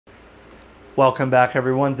Welcome back,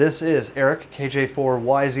 everyone. This is Eric,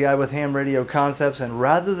 KJ4YZI with HamRadioConcepts, and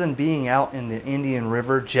rather than being out in the Indian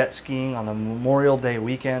River jet skiing on the Memorial Day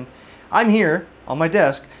weekend, I'm here on my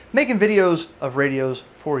desk making videos of radios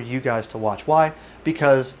for you guys to watch. Why?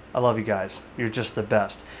 Because I love you guys. You're just the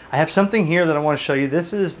best. I have something here that I want to show you.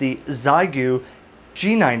 This is the Xiegu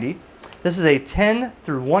G90. This is a 10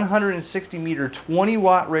 through 160 meter 20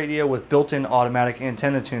 watt radio with built-in automatic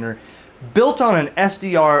antenna tuner, built on an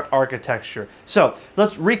SDR architecture. So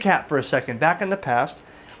let's recap for a second. Back in the past,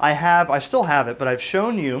 I still have it, but I've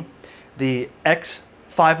shown you the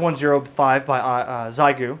X5105 by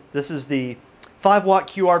Xiegu. This is the 5 watt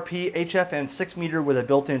QRP HFN 6 meter with a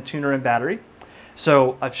built-in tuner and battery.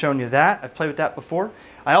 So I've shown you that. I've played with that before.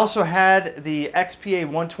 I also had the XPA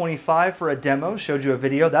 125 for a demo, showed you a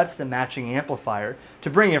video. That's the matching amplifier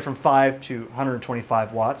to bring it from 5 to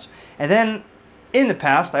 125 watts. And then in the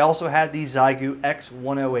past, I also had the Xiegu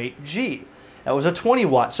X108G. That was a 20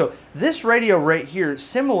 watt. So this radio right here,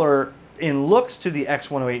 similar in looks to the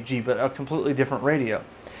X108G, but a completely different radio.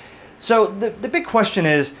 So the big question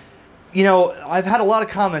is, you know, I've had a lot of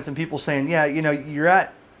comments and people saying, yeah, you know,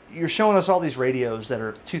 you're showing us all these radios that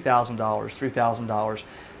are $2,000, $3,000.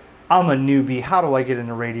 I'm a newbie. How do I get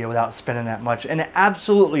into radio without spending that much? And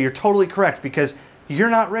absolutely, you're totally correct, because you're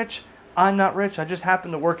not rich. I'm not rich. I just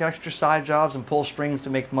happen to work extra side jobs and pull strings to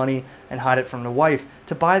make money and hide it from the wife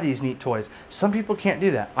to buy these neat toys. Some people can't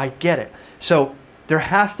do that. I get it. So there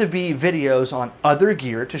has to be videos on other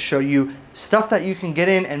gear to show you stuff that you can get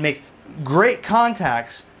in and make great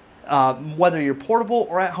contacts, whether you're portable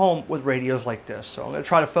or at home, with radios like this. So I'm going to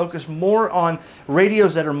try to focus more on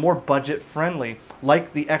radios that are more budget friendly,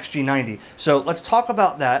 like the XG90. So let's talk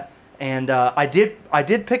about that. And I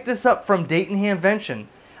did pick this up from Dayton Hamvention.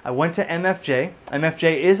 I went to MFJ.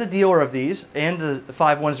 MFJ is a dealer of these, and the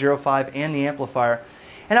 5105 and the amplifier.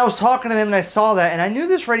 And I was talking to them and I saw that, and I knew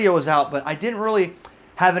this radio was out, but I didn't really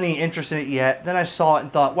have any interest in it yet. Then I saw it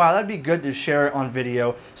and thought, wow, that'd be good to share it on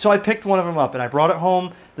video. So I picked one of them up and I brought it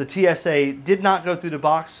home. The TSA did not go through the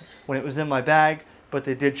box when it was in my bag, but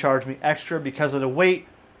they did charge me extra because of the weight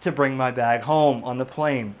to bring my bag home on the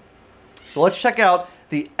plane. So let's check out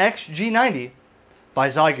the XG90 by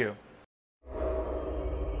Xiegu.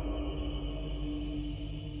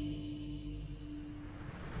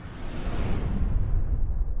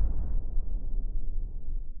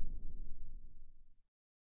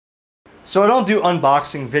 So I don't do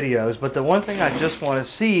unboxing videos, but the one thing I just want to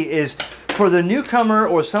see is, for the newcomer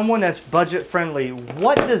or someone that's budget friendly,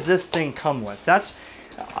 what does this thing come with? That's,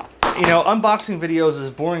 you know, unboxing videos is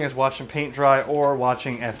as boring as watching paint dry or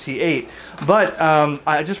watching FT8. But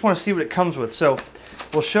I just want to see what it comes with. So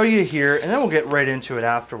we'll show you here, and then we'll get right into it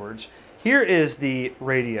afterwards. Here is the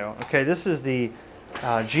radio. Okay, this is the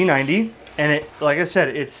G90. And it, like I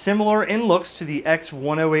said, it's similar in looks to the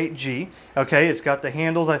X108G. Okay, it's got the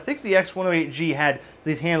handles. I think the X108G had,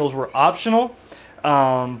 these handles were optional,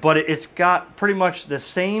 but it's got pretty much the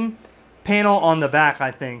same panel on the back, I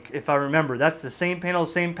think, if I remember. That's the same panel,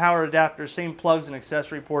 same power adapter, same plugs and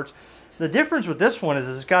accessory ports. The difference with this one is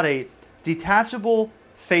it's got a detachable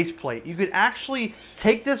faceplate. You could actually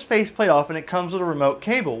take this faceplate off and it comes with a remote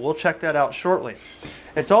cable. We'll check that out shortly.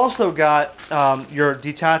 It's also got your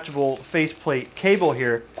detachable faceplate cable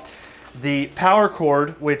here, the power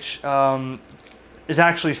cord, which is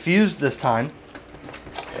actually fused this time,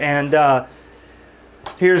 and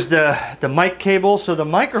here's the mic cable. So the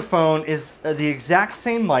microphone is the exact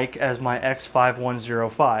same mic as my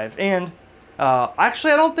X5105, and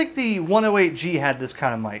actually I don't think the 108G had this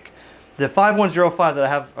kind of mic. The 5105 that I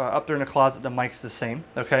have up there in the closet, the mic's the same,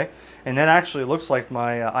 okay? And that actually looks like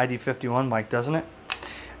my ID51 mic, doesn't it?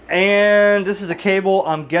 And this is a cable,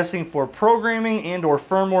 I'm guessing, for programming and or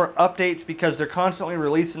firmware updates, because they're constantly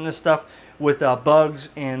releasing this stuff with bugs,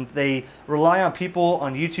 and they rely on people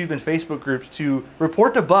on YouTube and Facebook groups to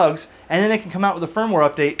report the bugs, and then they can come out with a firmware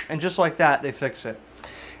update, and just like that, they fix it.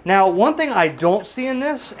 Now, one thing I don't see in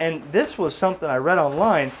this, and this was something I read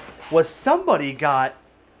online, was somebody got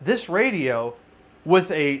this radio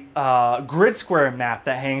with a grid square map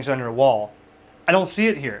that hangs on your wall. I don't see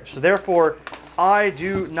it here, so therefore I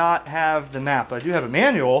do not have the map. I do have a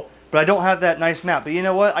manual, but I don't have that nice map. But you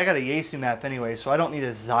know what? I got a Yaesu map anyway, so I don't need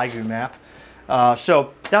a Xiegu map.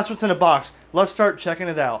 So that's what's in the box. Let's start checking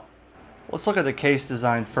it out. Let's look at the case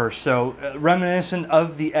design first. So reminiscent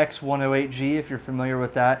of the X108G, if you're familiar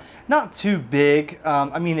with that. Not too big.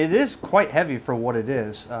 I mean, it is quite heavy for what it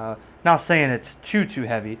is. Not saying it's too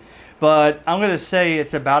heavy, but I'm going to say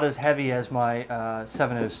it's about as heavy as my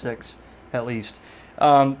 706 at least.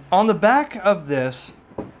 On the back of this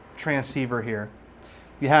transceiver here,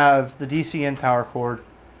 you have the DC in power cord,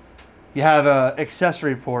 You have a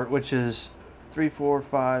accessory port, which is 3, 4,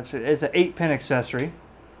 5, 6. It's an 8-pin accessory.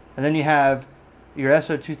 And then you have your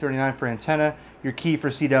SO239 for antenna, your key for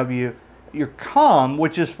CW, your COM,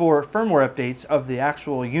 which is for firmware updates of the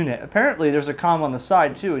actual unit. Apparently there's a COM on the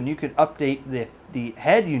side too, and you could update the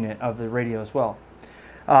head unit of the radio as well.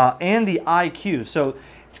 And the IQ. So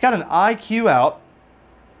it's got an IQ out,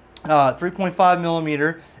 3.5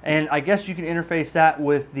 millimeter, and I guess you can interface that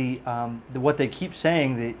with the what they keep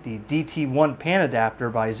saying, the DT1 pan adapter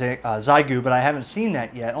by Xiegu, but I haven't seen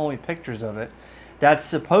that yet, only pictures of it. That's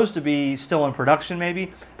supposed to be still in production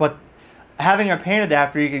maybe, but having a pan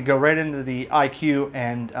adapter, you could go right into the IQ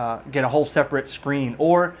and get a whole separate screen,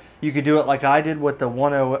 or you could do it like I did with the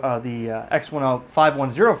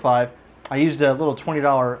X5105. I used a little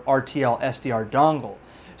 $20 RTL SDR dongle.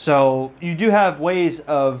 So you do have ways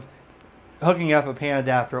of hooking up a pan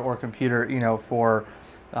adapter or computer, you know, for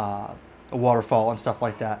a waterfall and stuff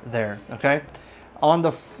like that there, okay?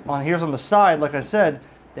 Here's on the side, like I said,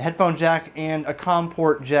 the headphone jack and a COM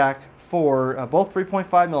port jack for both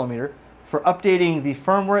 3.5 millimeter for updating the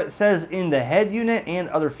firmware. It says in the head unit and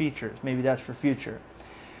other features. Maybe that's for future.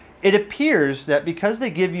 It appears that because they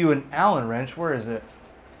give you an Allen wrench, where is it?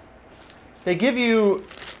 They give you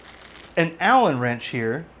an Allen wrench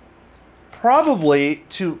here, probably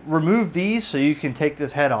to remove these so you can take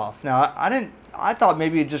this head off. Now, I thought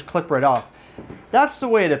maybe it'd just clip right off. That's the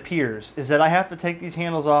way it appears, is that I have to take these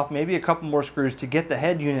handles off, maybe a couple more screws to get the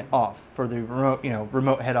head unit off for the remote,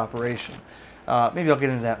 remote head operation. Maybe I'll get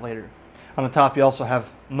into that later. On the top, you also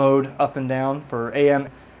have mode up and down for AM,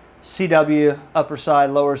 CW, upper side,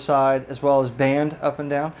 lower side, as well as band up and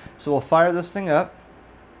down. So we'll fire this thing up,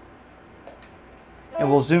 and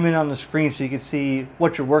we'll zoom in on the screen so you can see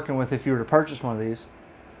what you're working with if you were to purchase one of these.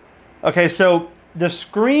 Okay, so the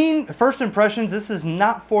screen, first impressions, this is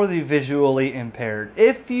not for the visually impaired.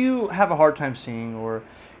 If you have a hard time seeing, or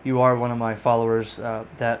you are one of my followers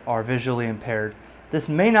that are visually impaired, this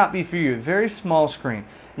may not be for you. Very small screen.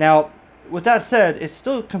 Now, with that said, it's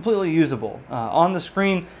still completely usable. On the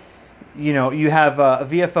screen, you know, you have a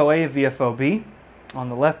VFO-A, a VFO-B. On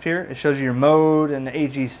the left here, it shows you your mode and the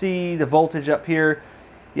AGC, the voltage up here.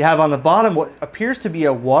 You have on the bottom what appears to be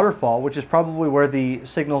a waterfall, which is probably where the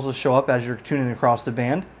signals will show up as you're tuning across the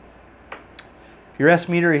band. Your S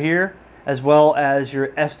meter here, as well as your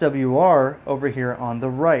SWR over here on the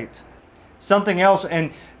right. Something else,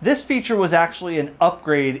 and this feature was actually an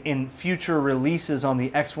upgrade in future releases on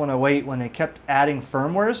the X108 when they kept adding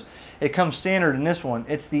firmwares. It comes standard in this one.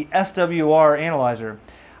 It's the SWR analyzer.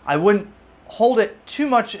 I wouldn't hold it too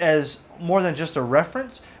much as more than just a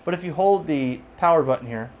reference, but if you hold the power button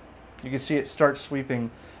here, you can see it starts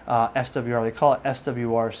sweeping SWR. They call it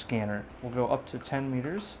SWR scanner. We'll go up to 10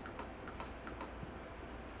 meters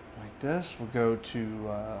like this. We'll go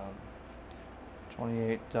to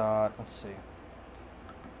 28 dot, let's see,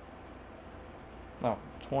 no,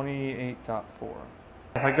 28.4.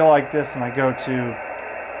 If I go like this and I go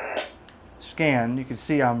to scan, you can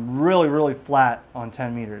see I'm really flat on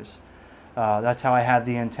 10 meters. That's how I had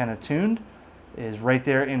the antenna tuned, is right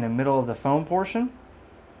there in the middle of the phone portion.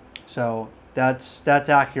 So that's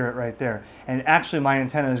accurate right there. And actually my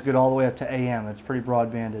antenna is good all the way up to AM. It's pretty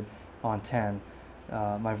broadbanded on 10,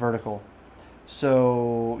 my vertical.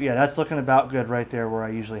 So yeah, that's looking about good right there where I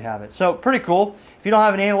usually have it. So pretty cool. If you don't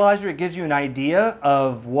have an analyzer, it gives you an idea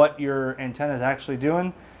of what your antenna is actually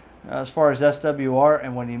doing as far as SWR,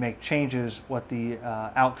 and when you make changes, what the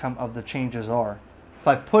outcome of the changes are. If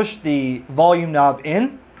I push the volume knob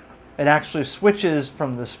in, it actually switches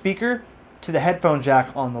from the speaker to the headphone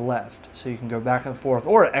jack on the left. So you can go back and forth,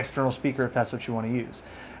 or an external speaker if that's what you want to use.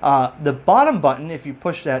 The bottom button, if you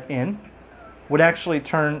push that in, would actually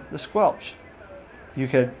turn the squelch. You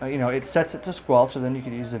could, it sets it to squelch, and then you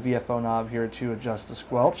could use the VFO knob here to adjust the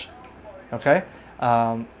squelch. Okay?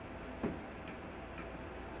 Right?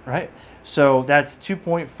 So that's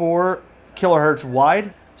 2.4 kilohertz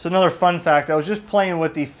wide. So another fun fact, I was just playing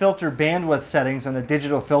with the filter bandwidth settings on the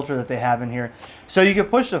digital filter that they have in here. So you can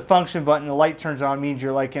push the function button, the light turns on, means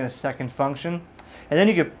you're like in a second function. And then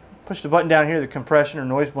you could push the button down here, the compression or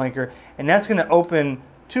noise blanker, and that's going to open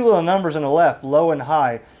two little numbers on the left, low and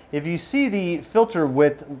high. If you see the filter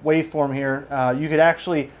width waveform here, you could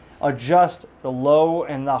actually adjust the low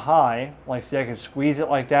and the high. Like say I could squeeze it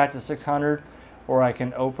like that to 600, or I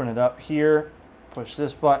can open it up here, push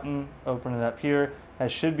this button, open it up here.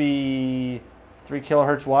 That should be 3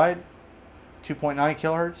 kilohertz wide, 2.9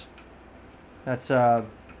 kilohertz. That's,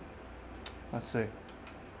 let's see,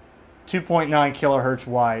 2.9 kilohertz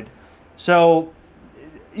wide. So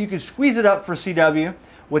you could squeeze it up for CW.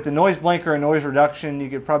 With the noise blanker and noise reduction, you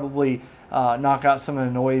could probably knock out some of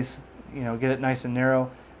the noise you know, get it nice and narrow,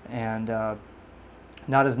 and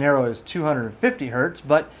not as narrow as 250 hertz,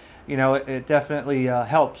 but you know, it definitely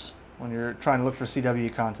helps when you're trying to look for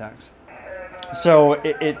CW contacts. So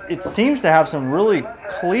it seems to have some really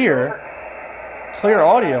clear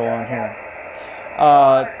audio on here.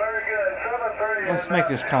 Let's make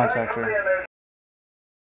this contact here.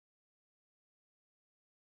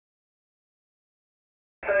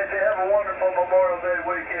 Have a wonderful Memorial Day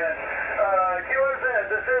weekend.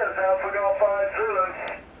 This is Alpha Golf 5 Zulu.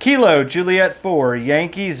 Kilo Juliet 4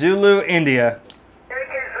 Yankee Zulu India.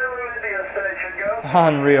 Yankee Zulu India station, go.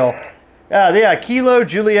 Unreal. Yeah, Kilo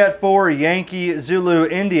Juliet 4 Yankee Zulu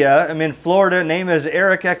India. I'm in Florida. Name is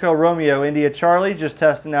Eric Echo Romeo India Charlie. Just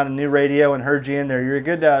testing out a new radio and heard you in there. You're a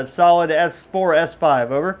good solid S4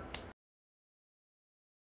 S5. Over.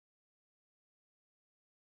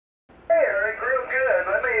 Hey Eric, real good.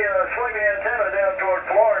 Let me swing the antenna down toward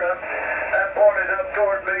Florida. I'm pointed up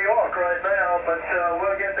toward New York right now, but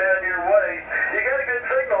we'll get down your way. You got a good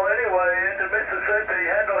signal anyway into Mississippi.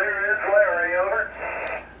 Handle here is Larry. Over.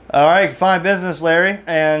 All right, fine business, Larry.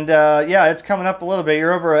 And yeah, it's coming up a little bit.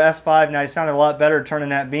 You're over a S5 now. You sounded a lot better turning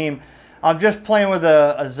that beam. I'm just playing with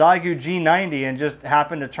a Xiegu G90 and just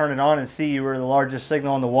happened to turn it on and see you were the largest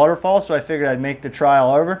signal on the waterfall, so I figured I'd make the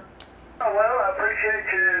trial. Over. Oh, well, I appreciate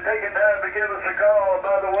you taking time to give us a call.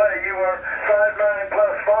 By the way, you are 5'9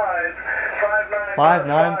 plus 5.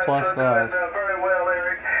 5'9 plus 5. Doing, very well,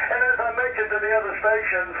 Eric. And as I mentioned to the other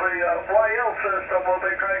stations, the YL system will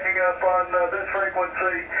be cranking up on this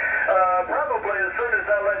frequency probably as soon as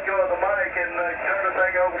I let go of the mic and turn the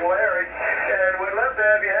thing over to Larry. And we'd love to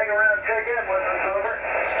have you hang around and check in with us. Over.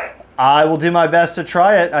 I will do my best to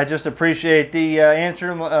try it. I just appreciate the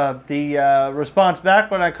response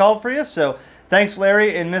back when I called for you. So thanks,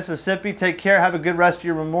 Larry, in Mississippi. Take care. Have a good rest of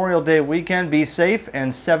your Memorial Day weekend. Be safe.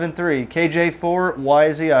 And 7-3 KJ4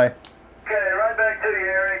 YZI. Okay, right back to you,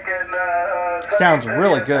 Eric. And sounds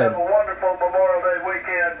really good. Have a wonderful Memorial Day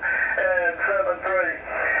weekend. And 7-3.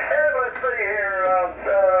 And let's see here.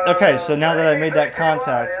 Okay, so now that I made that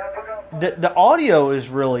contact, the audio is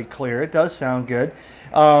really clear. It does sound good.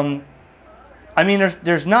 I mean,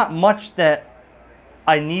 there's not much that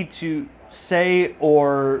I need to say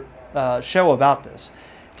or show about this.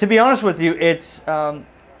 To be honest with you, it's an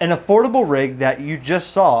affordable rig that you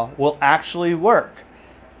just saw will actually work.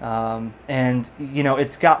 And, you know,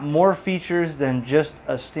 it's got more features than just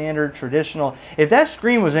a standard traditional. If that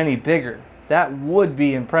screen was any bigger, that would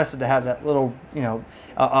be impressive to have that little, you know,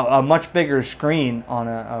 a much bigger screen on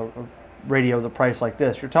a radio the price like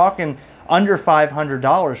this. You're talking under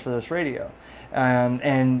 $500 for this radio.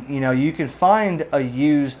 And you know, you can find a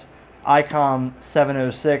used ICOM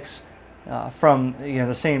 706 from, you know,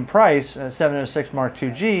 the same price, 706 Mark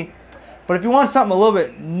II-G. But if you want something a little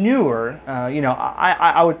bit newer, you know,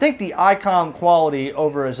 I would think the ICOM quality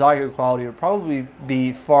over a Xiegu quality would probably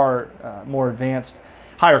be far more advanced,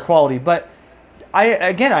 higher quality. But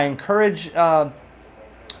again, I encourage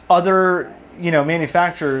other, you know,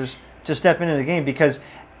 manufacturers to step into the game, because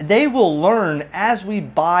they will learn as we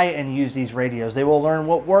buy and use these radios. They will learn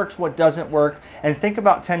what works, what doesn't work, and think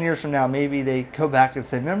about 10 years from now, maybe they go back and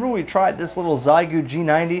say, remember we tried this little Xiegu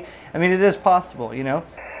G90? I mean, it is possible, you know.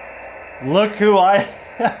 Look who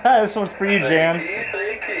this one's for you, Jan.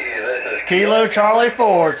 Kilo Charlie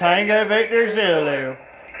 4, Tango Victor Zulu.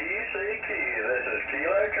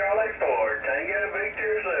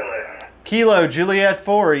 Kilo Juliet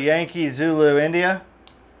 4, Yankee Zulu India.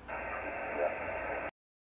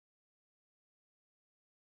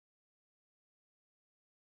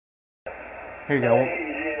 Here you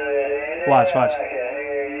go. Watch.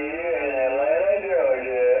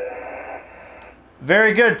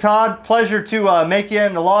 Very good, Todd. Pleasure to make you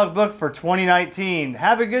in the logbook for 2019.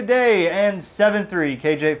 Have a good day, and 7-3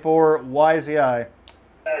 KJ4 YZI.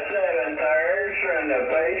 7-3 from the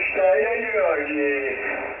base state of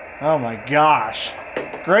Georgia. Oh my gosh.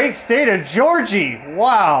 Great state of Georgia.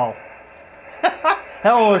 Wow.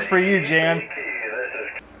 That one was for you, Jan.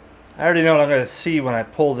 I already know what I'm going to see when I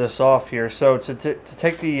pull this off here. So to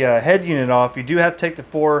take the head unit off, you do have to take the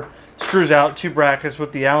 4 screws out, 2 brackets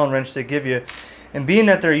with the Allen wrench they give you. And being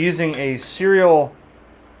that they're using a serial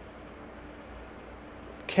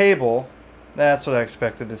cable, that's what I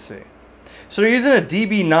expected to see. So they're using a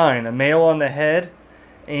DB9, a male on the head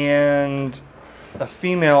and a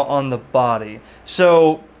female on the body.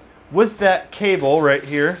 So with that cable right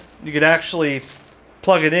here, you could actually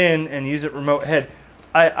plug it in and use it remote head.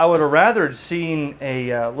 I would have rather seen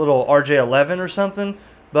a little RJ11 or something,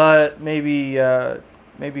 but maybe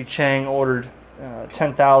Chang ordered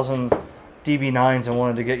 10,000 DB9s and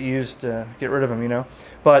wanted to get rid of them, you know.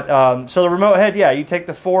 But so the remote head, yeah, you take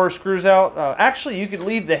the 4 screws out. Actually, you could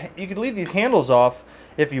leave these handles off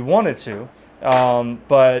if you wanted to,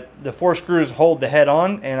 but the 4 screws hold the head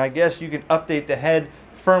on, and I guess you can update the head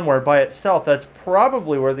firmware by itself. That's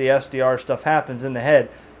probably where the SDR stuff happens, in the head,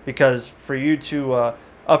 because for you to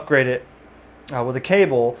upgrade it with a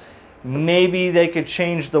cable, maybe they could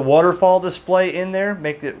change the waterfall display in there,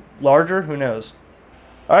 make it larger, who knows.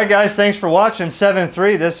 Alright guys, thanks for watching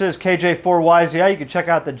 7.3. This is KJ4YZI. You can check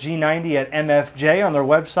out the G90 at MFJ on their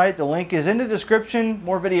website. The link is in the description.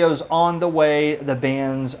 More videos on the way. The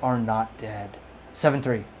bands are not dead.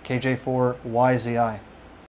 7.3, KJ4YZI.